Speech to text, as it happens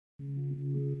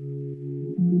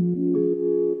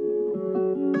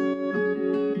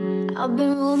I've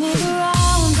been roaming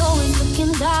around, always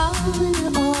looking down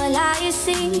at all I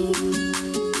see.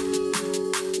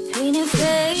 Painted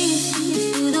faces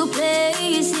to the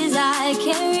places I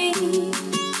can't reach.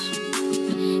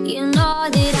 You know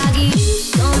that I give you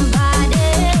somebody.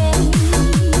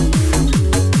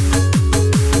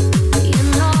 You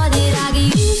know that I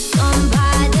give you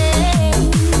somebody.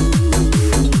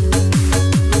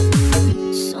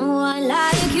 Someone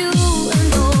like you,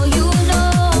 and all you know,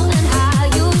 and how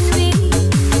you speak.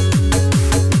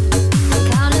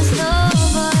 Countless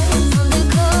lovers on the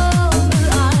cover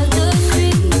of the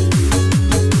street.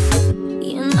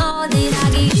 You know that I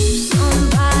give you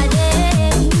somebody.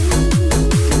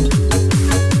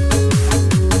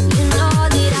 You know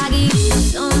that I give you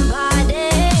somebody.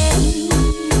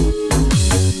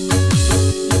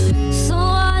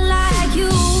 Someone like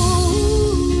you.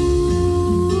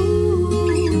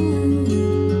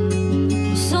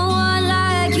 Someone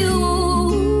like you.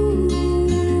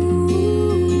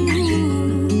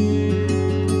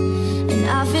 And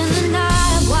off in the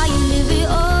night while you live it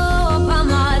up, I'm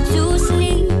hard to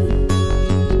sleep.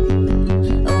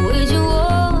 A waging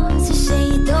war to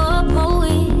shade the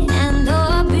poet and the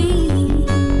beat.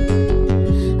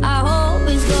 I hope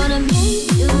it's gonna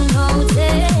make you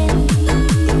notice.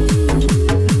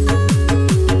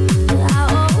 I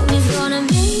hope it's gonna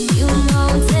make you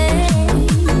notice.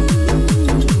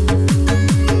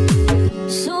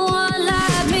 Someone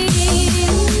like me.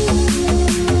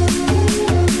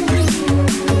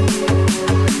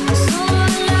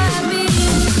 Someone like me.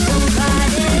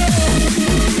 Somebody.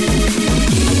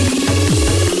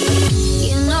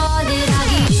 You know that I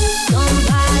give you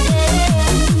somebody.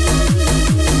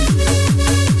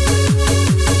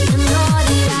 You know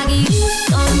that I give you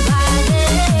somebody.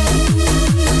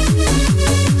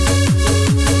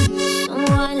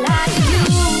 Someone like you,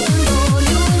 and all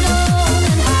you know,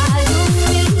 and how you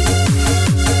speak.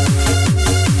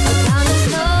 Countless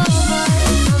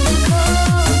lovers on the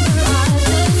cover of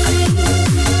the street.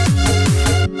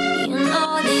 You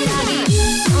know that I give you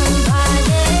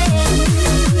somebody.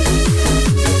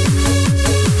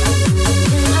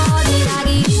 You know that I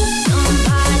give you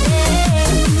somebody.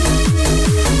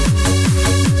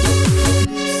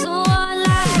 Someone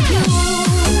like you.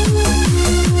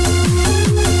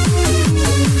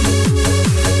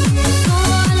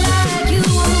 Someone like you.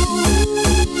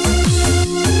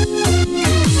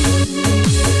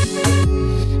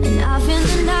 And off in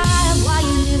the night while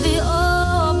you live it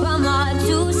up, I'm hard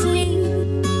to sleep.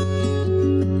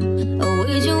 A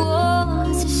waging war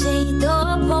to shade the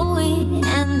poet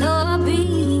and the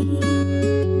beat.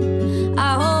 I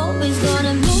hope it's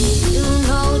gonna make you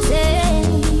notice.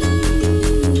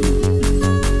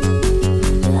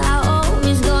 I hope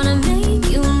it's gonna make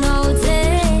you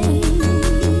notice.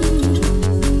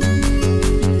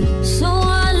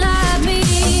 Someone like me.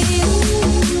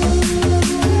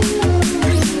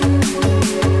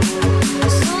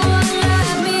 Someone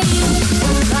like me.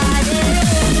 Somebody.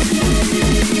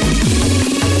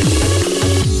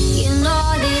 You know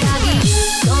that I give you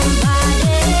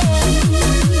somebody.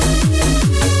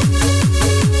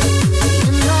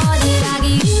 You know that I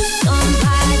give you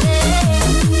somebody.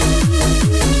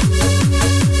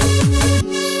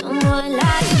 Someone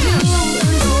like you,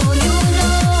 and all you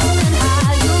know, and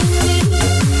how you speak.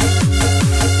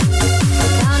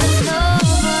 Countless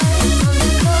lovers on the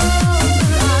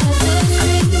cover of the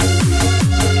street.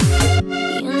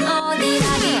 You know that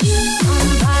I give you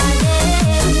somebody.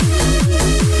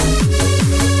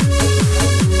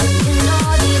 You know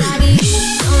that I give you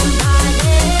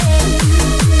somebody.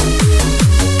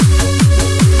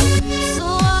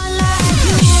 Someone like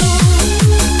you.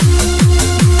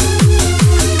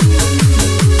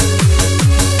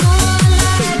 Someone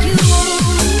like you.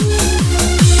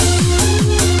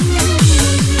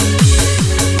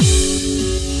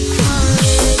 I'm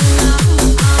ready now.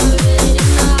 I'm ready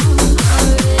now. I'm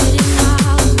ready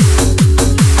now.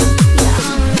 Yeah,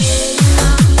 I'm ready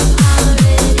now. I'm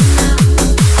ready now.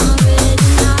 I'm ready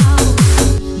now.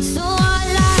 Someone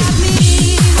like me.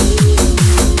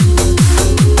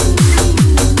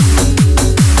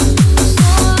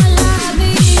 Someone like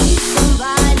me.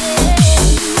 Somebody.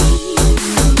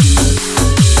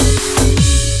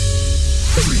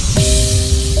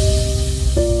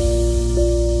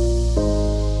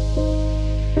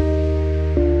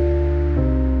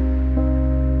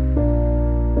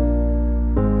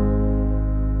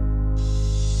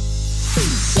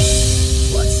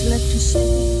 What's left to say?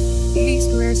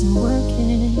 Easter isn't working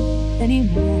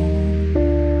anymore.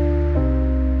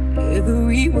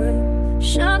 Everywhere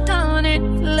shut down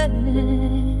and fled.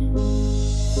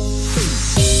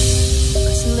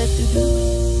 to do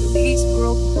with these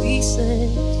broken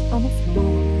pieces on the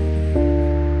floor?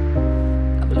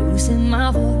 I'm losing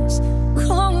my voice,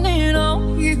 calling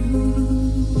on you.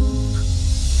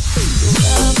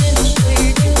 I've been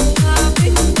shaking, I've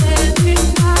been bending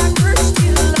my curse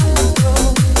till I go.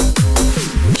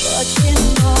 Watching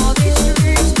all these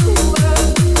dreams go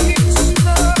up in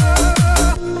slow.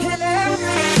 And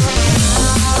okay.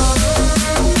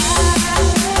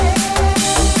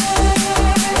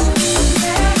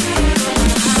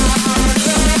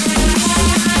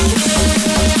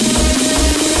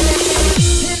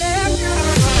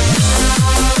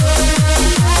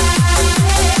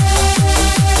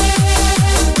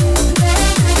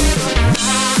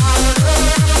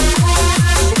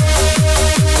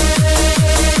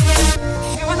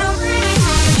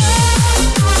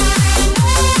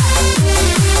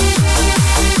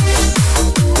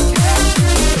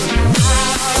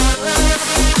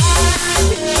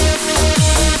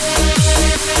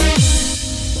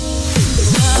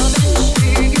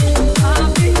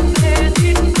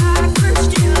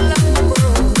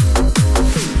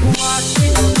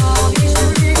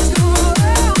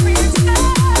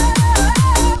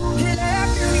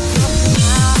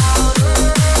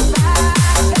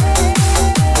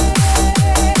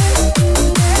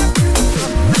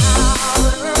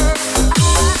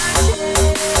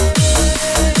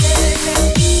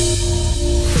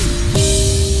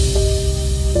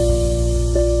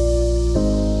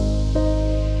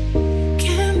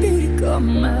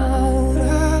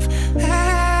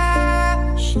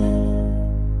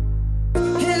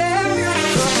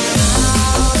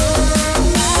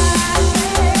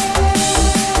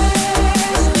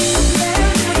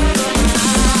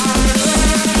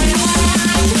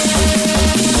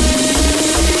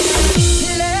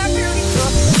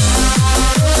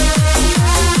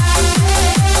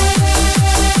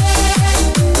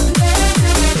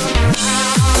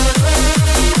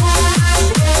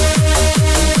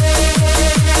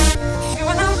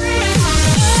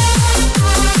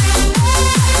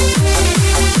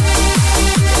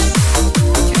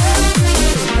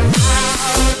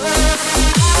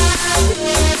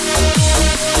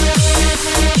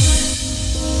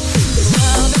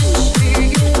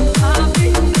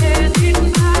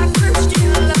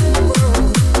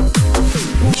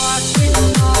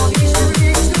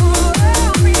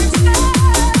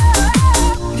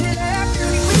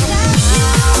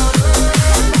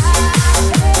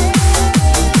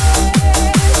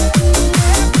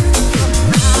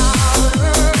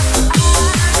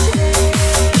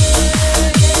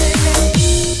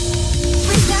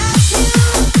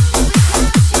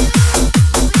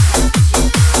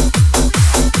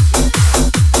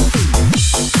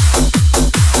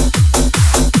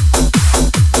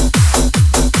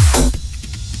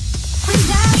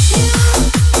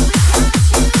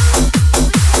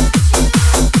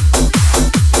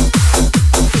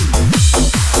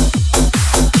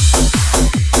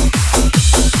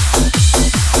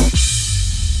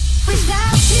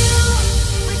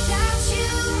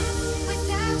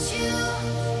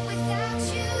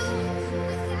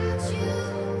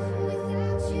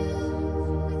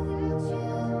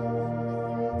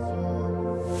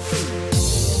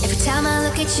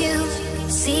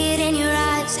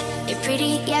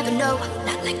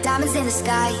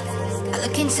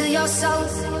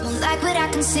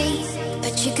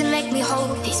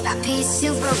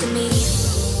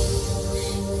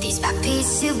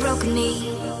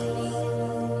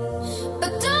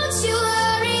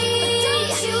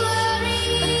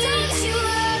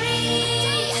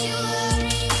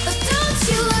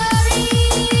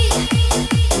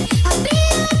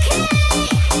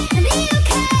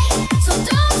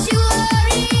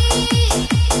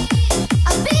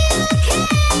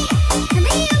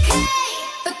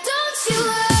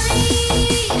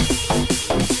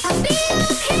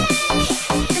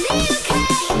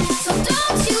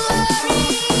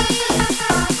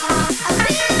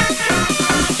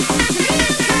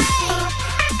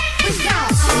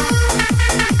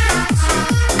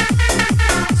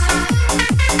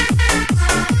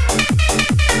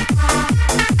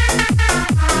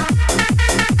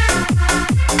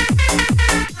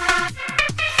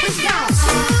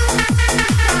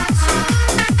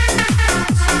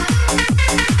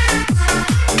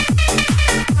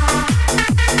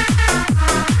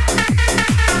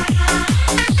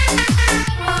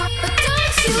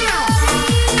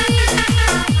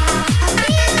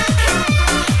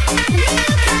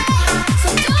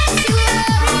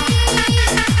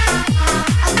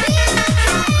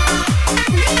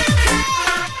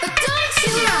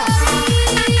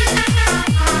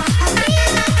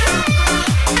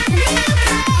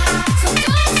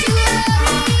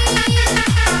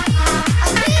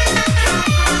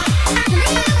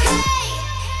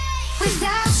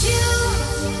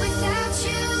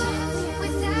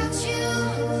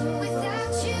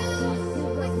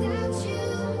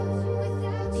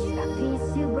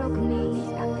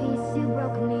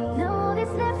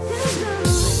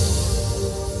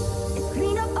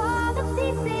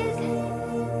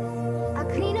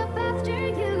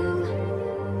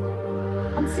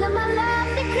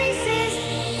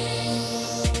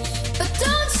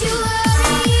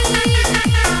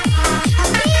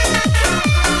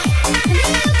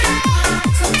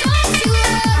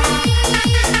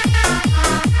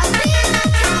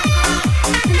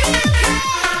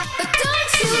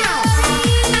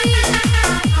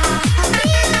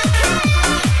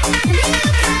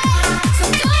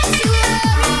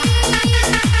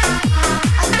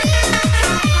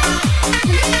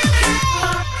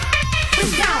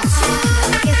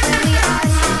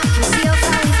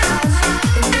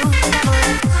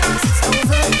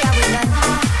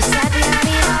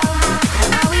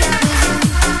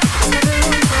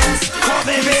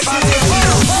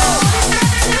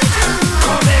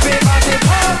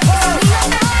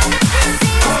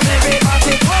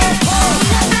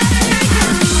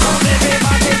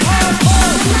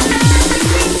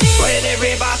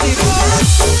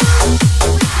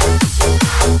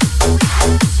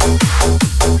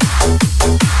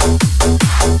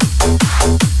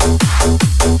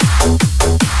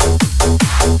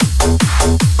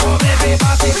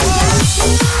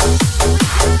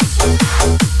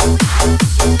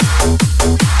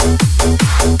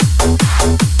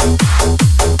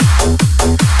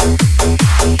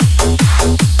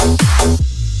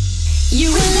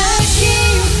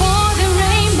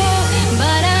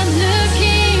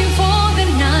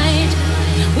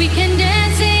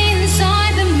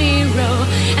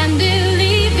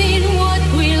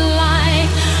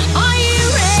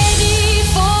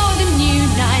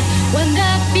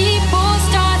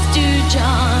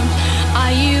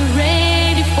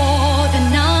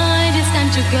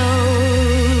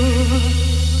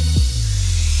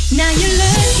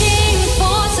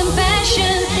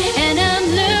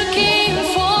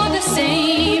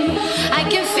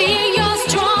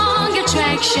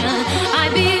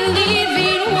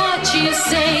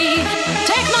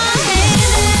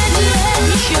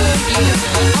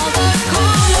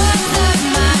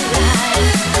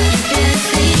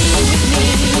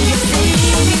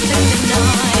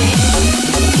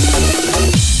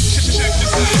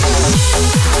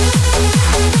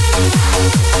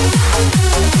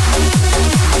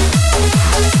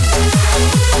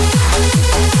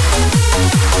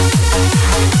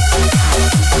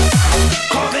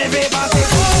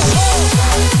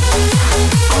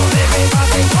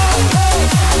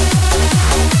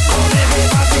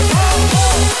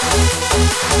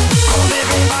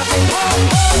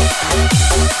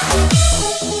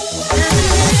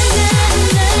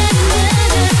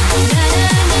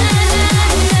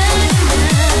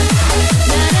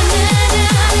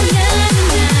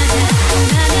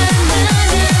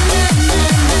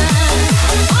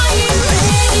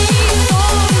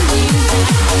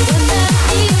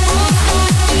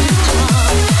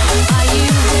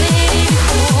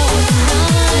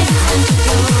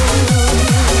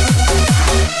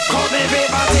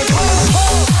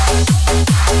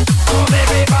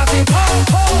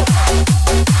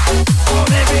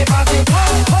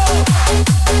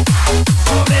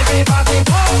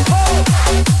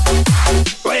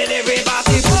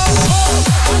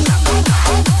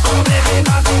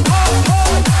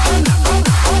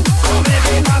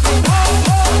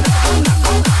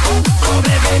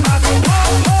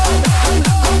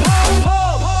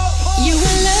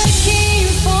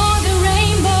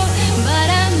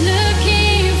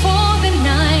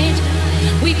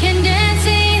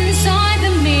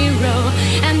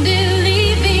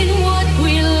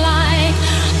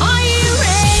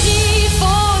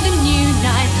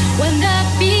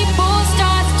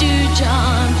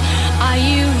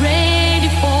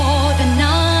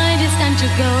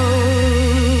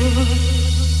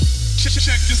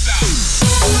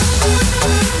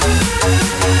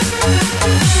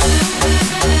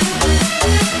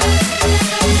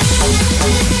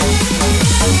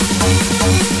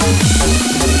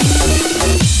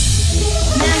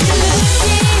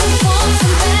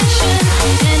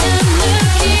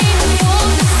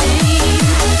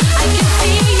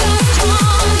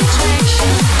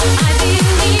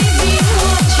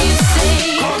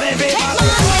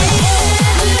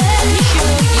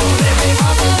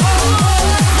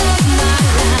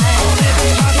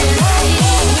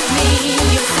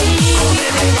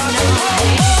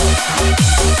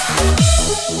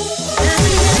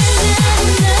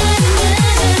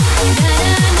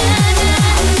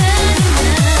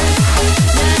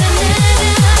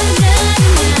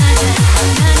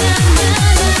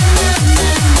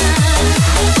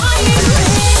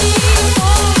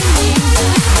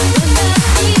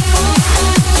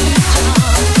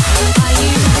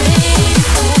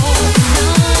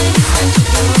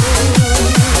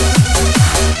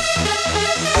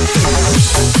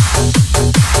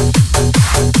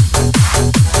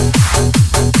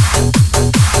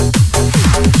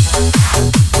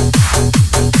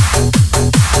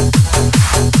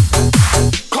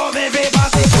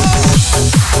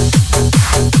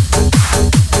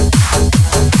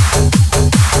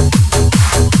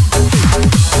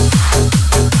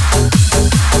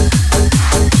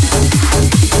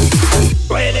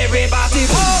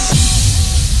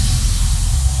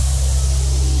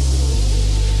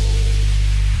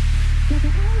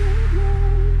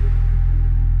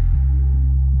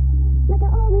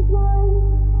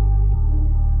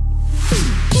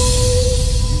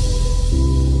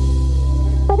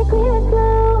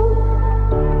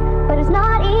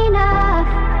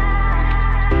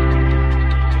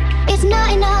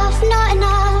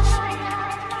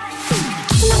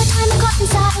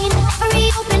 inside every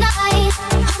open eye.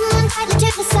 I'm on tightly to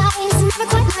the sides, never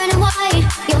quite learning why.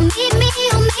 You'll meet me,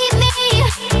 you'll meet me,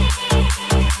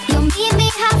 you'll meet me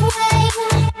halfway.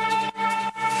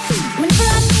 Whenever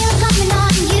I feel it coming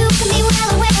on, you can be well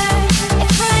aware.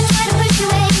 If I try to push you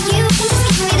away, you can just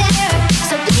keep me there.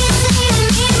 So please say you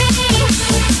meet me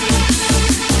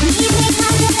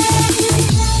halfway.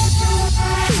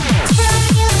 If I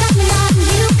feel it coming on,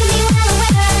 you can be well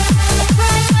aware. If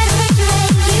I try to push you away,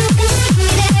 you can just keep me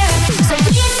there. So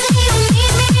please say you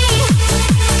meet me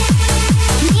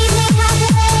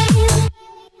halfway.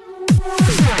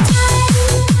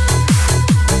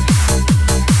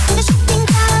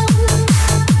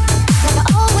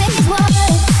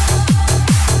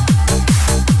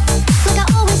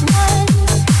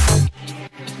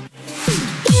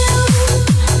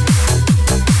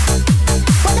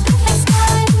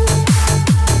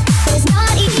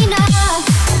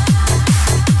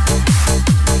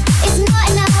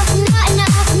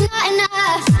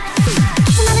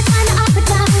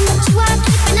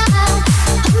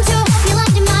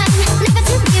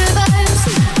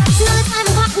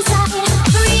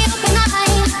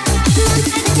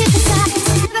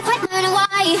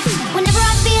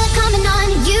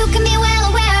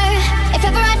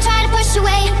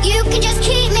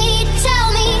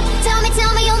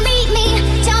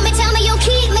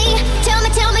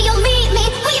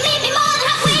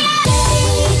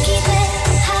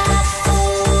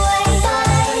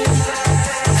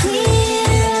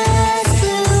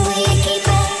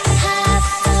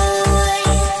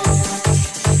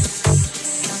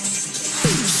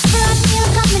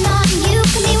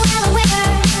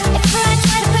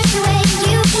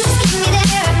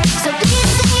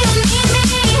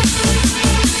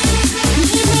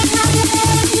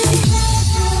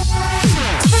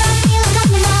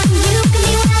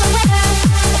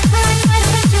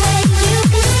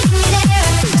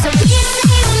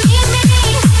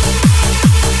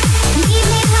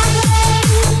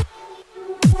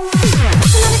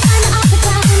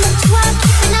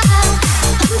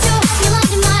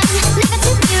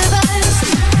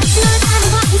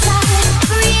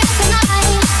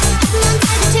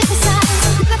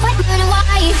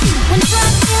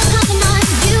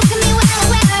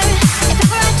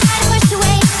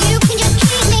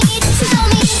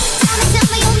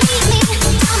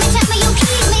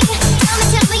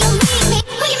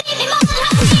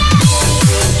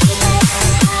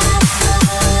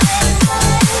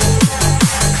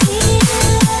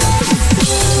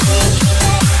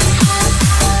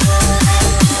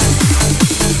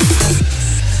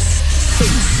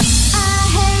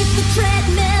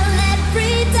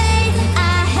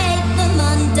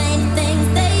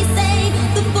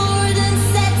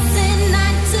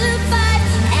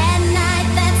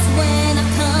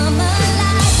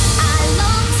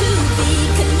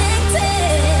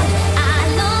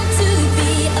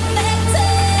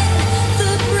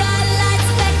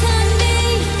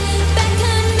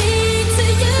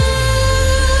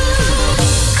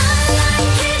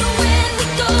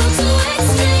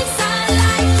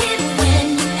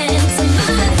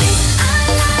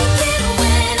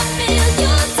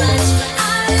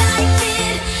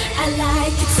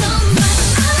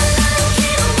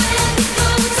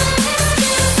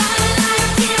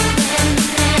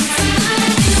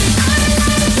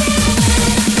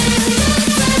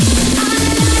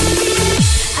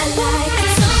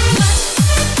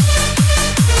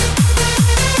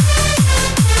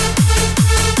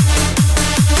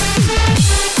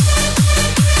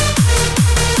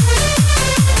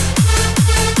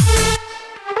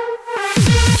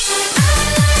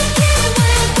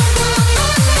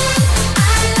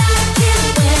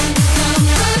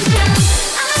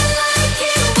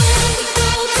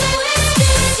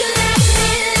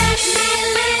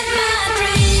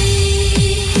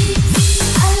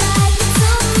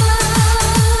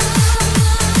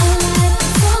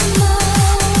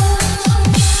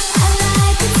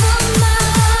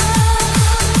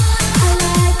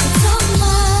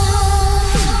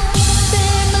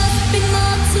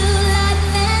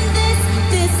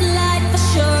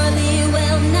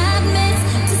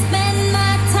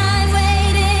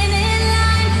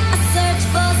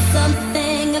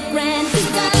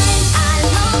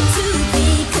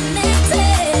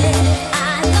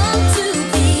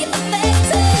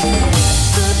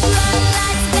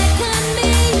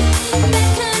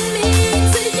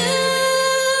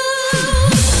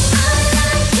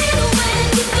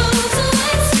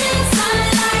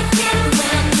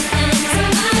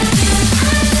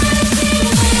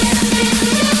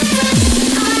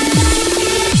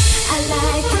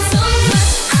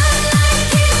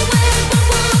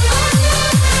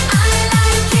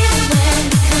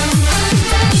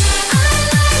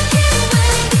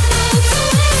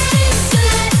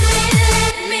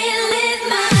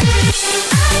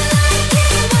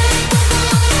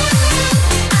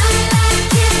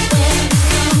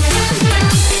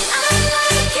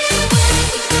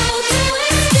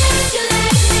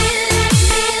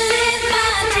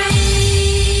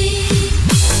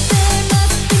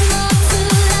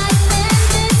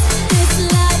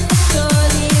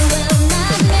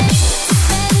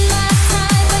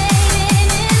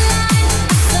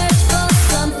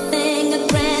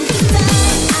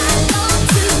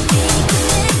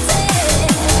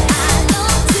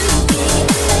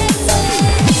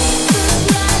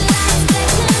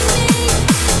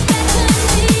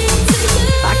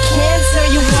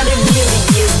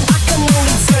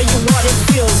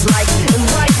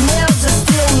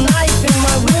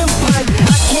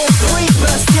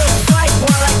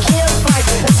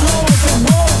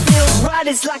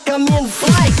 I'm in for